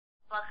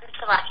Welcome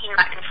to Lockheed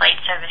Martin Flight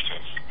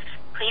Services.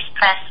 Please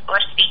press or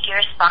speak your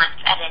response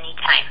at any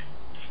time.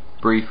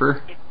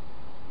 Briefer.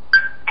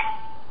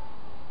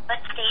 What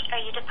state are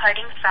you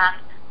departing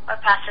from or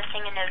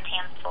processing a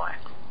NOTAM for?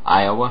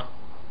 Iowa.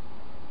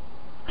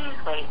 Please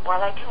wait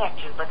while I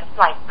connect you with a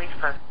flight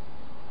briefer.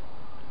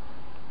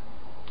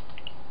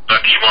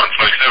 Lockheed Martin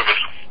Flight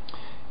Service.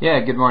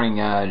 Yeah, good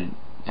morning. I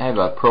have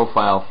a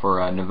profile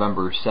for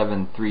November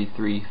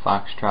 733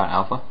 Foxtrot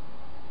Alpha.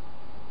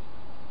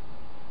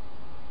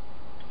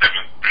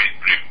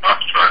 733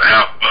 Foxtrot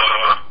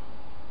Alpha.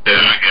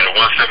 I got a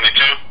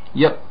 172?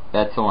 Yep,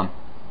 that's the one.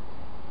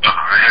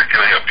 How can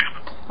I help you?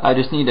 I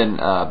just need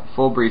a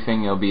full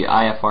briefing. It'll be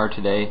IFR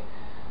today.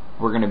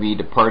 We're going to be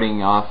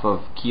departing off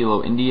of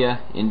Kilo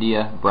India,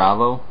 India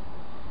Bravo,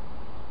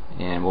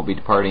 and we'll be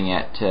departing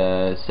at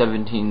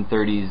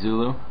 1730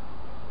 Zulu,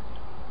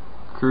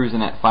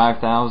 cruising at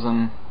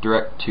 5,000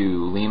 direct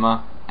to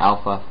Lima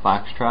Alpha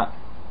Foxtrot,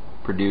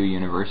 Purdue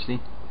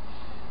University,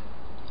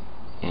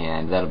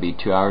 and that'll be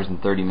 2 hours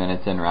and 30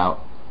 minutes en route.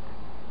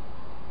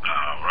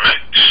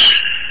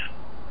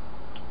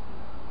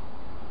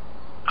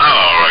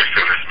 Alright,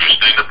 so let's be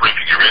staying the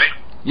briefing. You ready?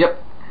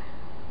 Yep.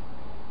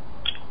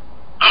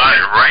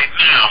 Alright, right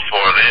now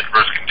for the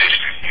adverse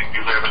conditions, you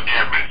have an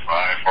airman for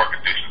IFR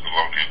conditions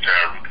along the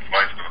entire route. The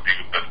flight's going to be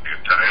with us the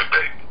entire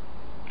day.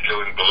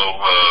 Ceiling below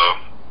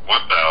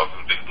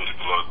 1,000, visibility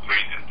below 3,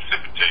 and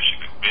precipitation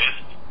is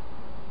missed.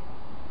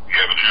 You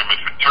have an airman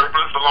for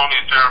turbulence along the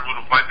entire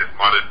route of flight. That's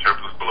moderate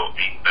turbulence below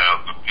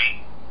 8,000 feet,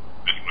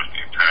 pretty much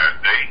the entire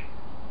day.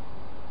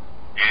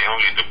 And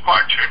on your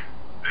departure,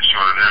 they're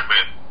showing an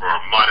airman for a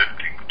moderate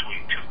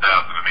between 2,000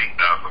 and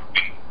 8,000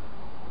 feet.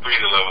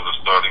 Breathing levels are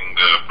starting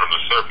from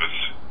the surface.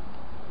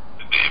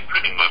 And then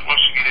pretty much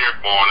once you get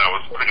airborne, I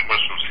was pretty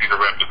much from Cedar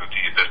Rapids into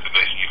your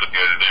destination. You look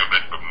at an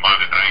airman for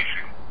moderate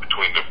icing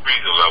between the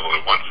freezing level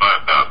at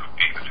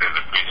 5,000 feet. It says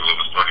the freezing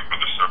level starting from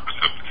the surface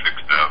up to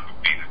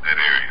 6,000 feet in that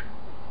area.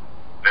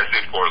 That's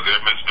it for us.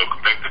 Airmen's no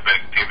convective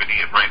activity,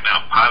 and right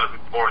now pilot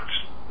reports.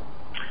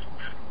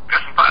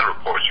 Got some pilot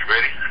reports. You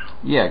ready?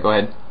 Yeah, go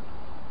ahead.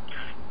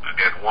 I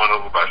got one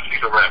over by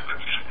Cedar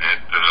Rapids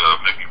at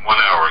maybe 1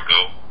 hour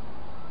ago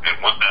at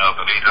 1,800.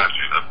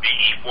 A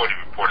BE-40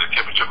 reported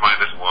temperature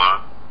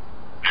 -1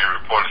 and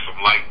reported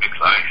some light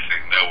mixed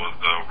icing. That was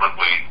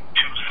runway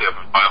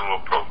 27 final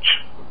approach.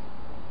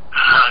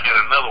 I got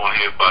another one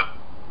here about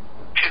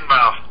 10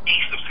 miles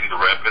east of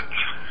Cedar Rapids,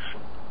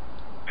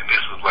 and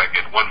this was like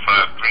at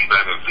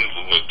 1539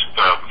 Zulu at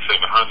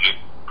 2,700.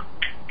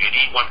 And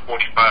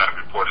E-145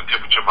 reported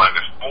temperature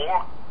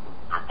 -4,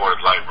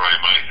 reported light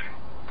rime icing.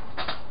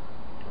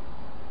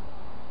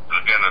 I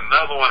got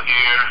another one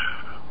here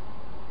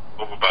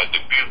over by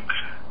Dubuque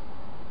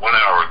 1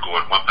 hour ago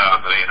at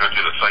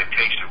 1,800. A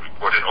citation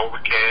reported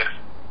overcast,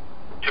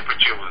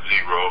 temperature was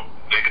 0,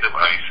 negative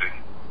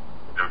icing.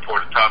 They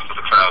reported tops of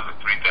the clouds at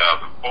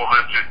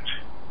 3,400.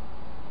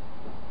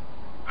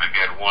 I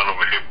got one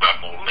over here by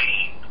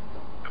Moline,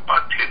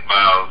 about 10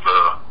 miles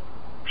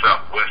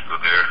southwest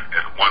of there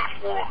at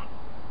 14,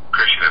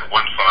 Christian at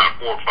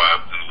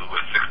 1545 Zulu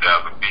at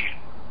 6,000 feet.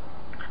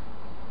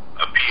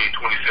 A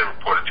PA-27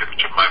 reported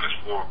temperature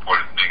 -4,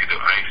 reported negative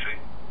icing.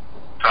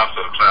 Tops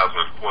of the clouds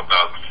were at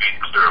 4,000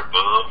 feet, clear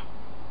above.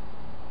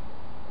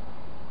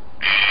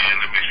 And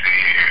let me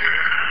see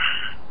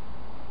here.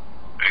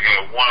 I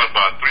got one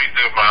about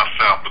 30 miles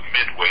south of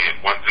Midway at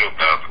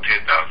 10,000,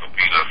 10,000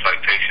 feet. A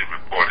citation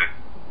reported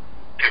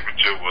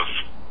temperature was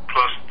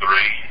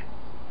 +3.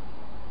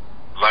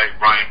 Light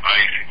rime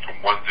icing from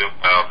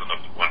 10,000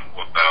 up to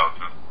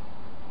 14,000.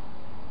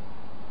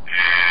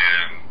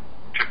 And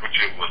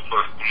temperature was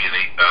 +3 and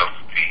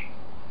 8,000 feet.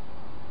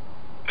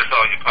 That's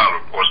all your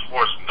pilot reports.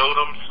 For us,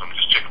 NOTAMs, I'm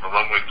just checking the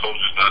runway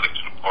closures now to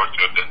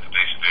departure at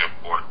destination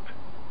airport.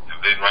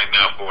 And then right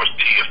now for us,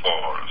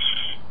 TFRs.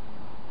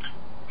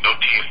 No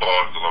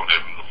TFRs along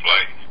that route of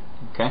flight.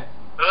 Okay.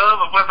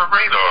 The weather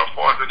radar, as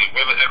far as any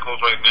weather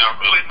echoes right now,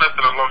 really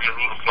nothing along your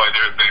route of flight.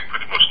 Everything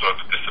pretty much starts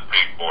to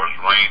dissipate for us,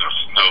 rain or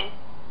snow.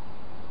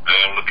 I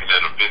am looking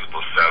at a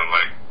visible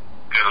satellite.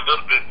 And a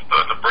little bit,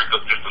 starting to break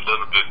up just a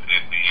little bit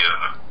in the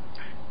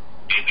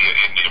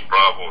India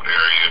Bravo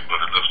area,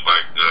 but it looks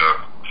like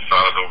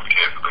solid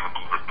overcast is going to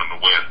move it from the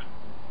west.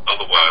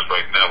 Otherwise,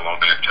 right now, along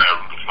the entire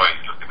route of flight,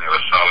 you're looking at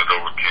a solid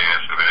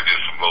overcast, and there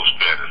is some low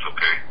stratus,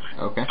 okay?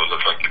 Okay. So it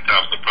looks like your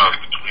tops are probably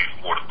between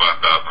 4,000 to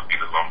 5,000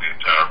 feet along the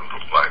entire route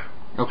of flight.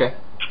 Okay.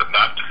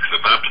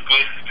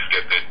 Synoptically, you just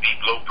got that deep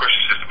low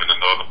pressure system in the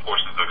northern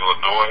portions of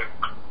Illinois,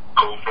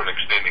 cold front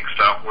extending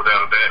southward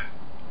out of that.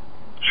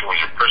 Showing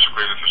your pressure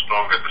gradient is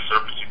strong at the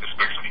surface, you can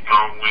expect some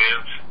strong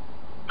winds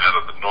out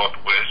of the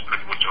northwest,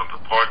 pretty much on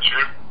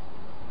departure,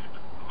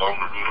 along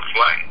the route of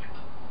flight.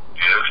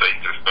 And it looks like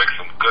you can expect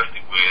some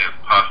gusty winds,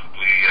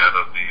 possibly out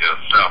of the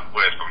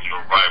southwest on your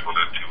arrival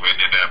into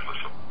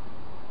Indianapolis.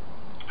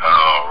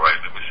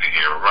 Alright, let me see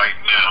here. Right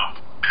now,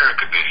 current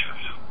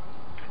conditions.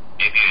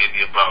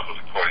 India Bravo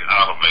reporting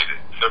automated.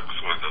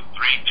 Surface winds of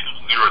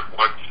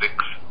 320 at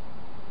 16,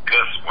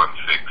 gust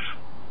 16.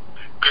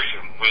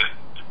 Christian wind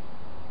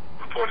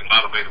reporting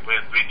automated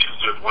wind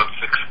 320 at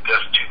 16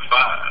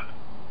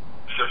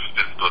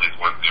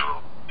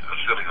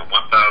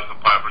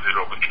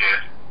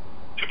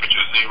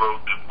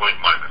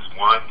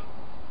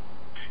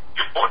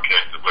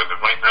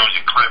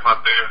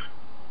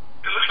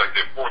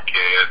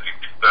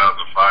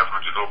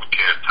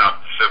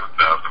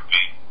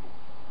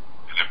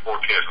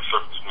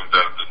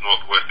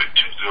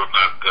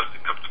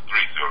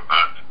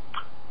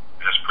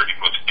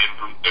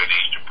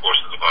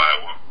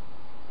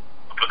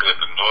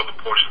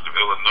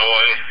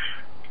 Illinois.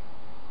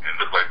 It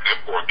looks like their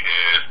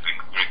forecast,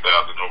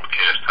 3,000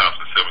 overcast tops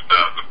at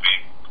 7,000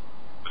 feet.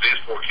 But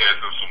they're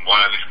forecasting some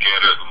widely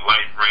scattered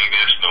light rain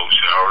and snow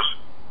showers.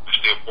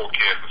 They're still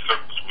forecasting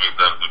surface winds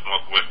out of the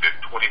northwest at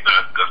 20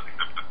 knots, gusting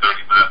up to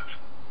 30 knots.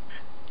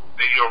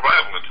 They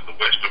arrival into the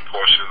western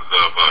portions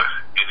of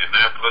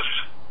Indianapolis,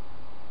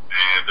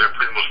 and they're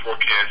pretty much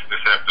forecasting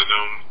this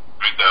afternoon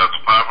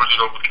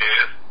 3,500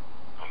 overcast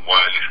and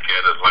widely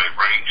scattered light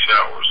rain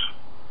showers.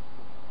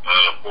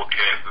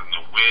 Forecasting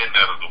the wind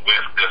out of the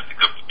west gusting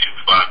up to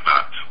 25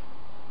 knots.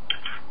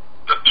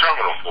 The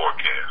terminal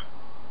forecast.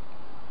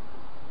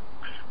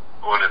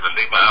 Going into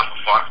Lima Alpha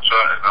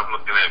Foxtrot, and I'm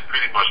looking at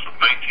pretty much from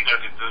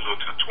 1900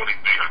 Zulu to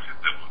 2300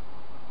 Zulu.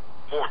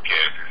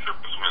 Forecasting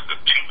surface winds of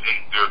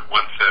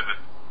 28017,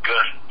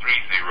 gust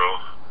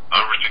 30,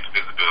 unrestricted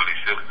visibility,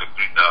 ceiling of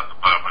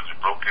 3,500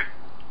 broken.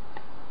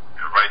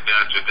 And right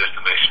now, your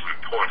destination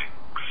reporting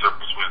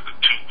surface winds of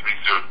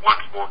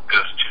 23014,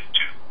 gust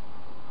 22.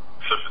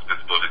 Surface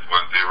visibility is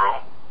 10.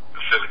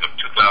 The ceiling of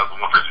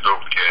 2,100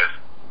 overcast.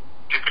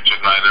 Temperature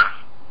niner,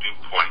 dew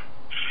point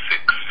 6.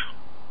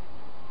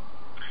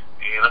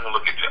 And I'm gonna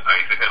look at your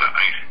ice. I got an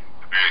ice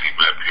severity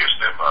map here,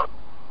 stand by.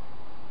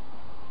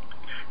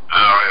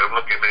 Alright, I'm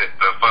looking at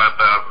 5,000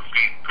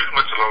 feet, pretty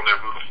much along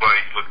that route of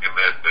flight. Looking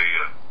at the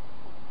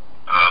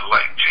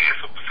light chance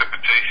of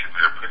precipitation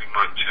there, pretty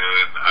much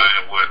in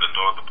Iowa and the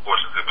northern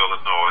portions of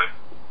Illinois.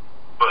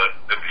 But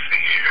let me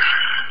see here.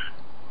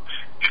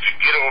 If you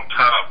get on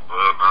top,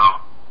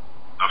 now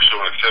I'm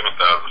showing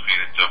 7,000 feet,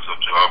 it jumps up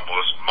to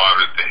almost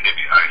moderate to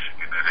heavy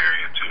icing in that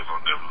area too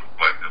along that route of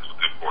flight. That's what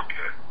they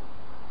forecast.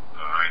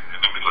 Alright,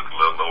 and let me look a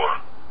little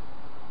lower.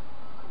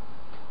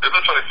 It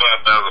looks like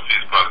 5,000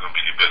 feet is probably going to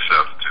be your best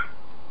altitude.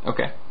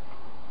 Okay.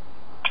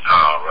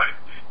 Alright.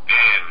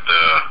 And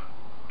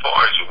as far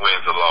as your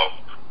winds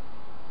aloft,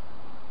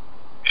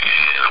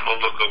 and I'm going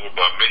to look over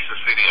by Mason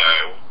City,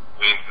 Iowa.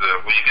 Winds,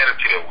 well, you got a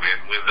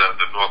tailwind. Winds out of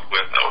the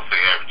northwest, I would say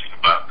averaging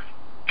about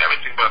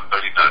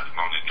 30 knots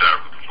along the entire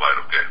route of flight,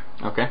 okay?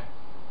 Okay.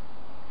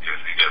 Yes,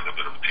 you got a little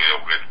bit of a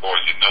tailwind. As far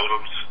as your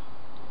NOTAMs,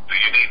 do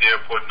you need the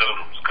airport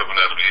NOTAMs coming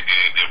out of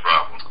India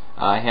Bravo?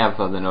 I have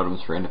the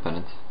NOTAMs for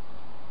Independence.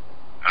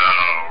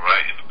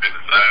 Alright,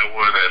 Independence,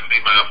 Iowa, that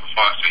Lima Alpha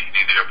Foxtrot, you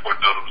need the airport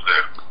NOTAMs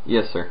there?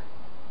 Yes, sir.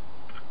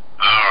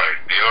 Alright,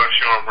 they are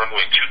showing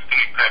runway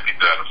 23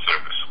 Pappy's out of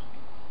service.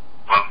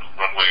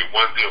 Runway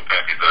 10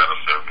 Pappy's out of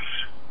service.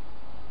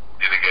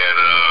 Then they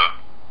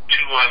got 2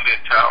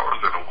 unlit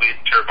towers and a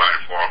wind turbine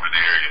farm in the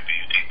area. Do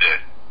you need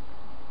that?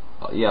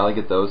 Yeah, I'll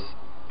get those.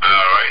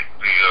 Alright,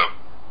 the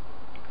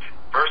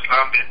first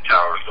unlit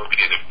tower is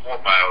located 4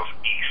 miles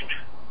east.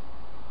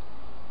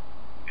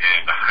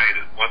 And the height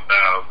is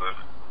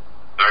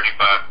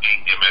 1,035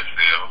 feet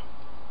MSL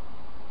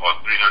or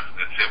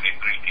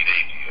 373 feet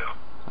AGL.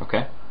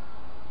 Okay.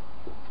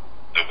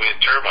 The wind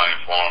turbine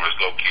farm is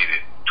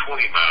located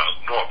 20 miles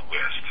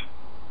northwest.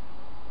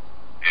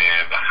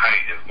 And the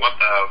height is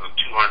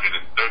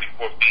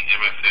 1,234 feet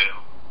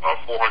MSL or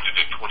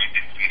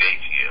 422 feet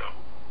AGL.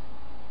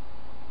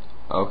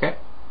 Okay.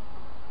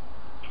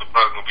 So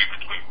probably going to be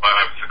between 5,000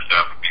 and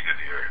 6,000 feet in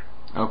the area.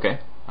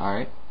 Okay.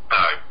 Alright.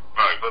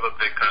 Alright, brother,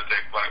 take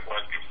contact flight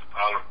watch, give us a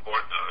holler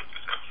report,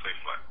 just have a safe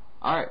flight.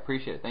 Alright,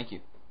 appreciate it. Thank you.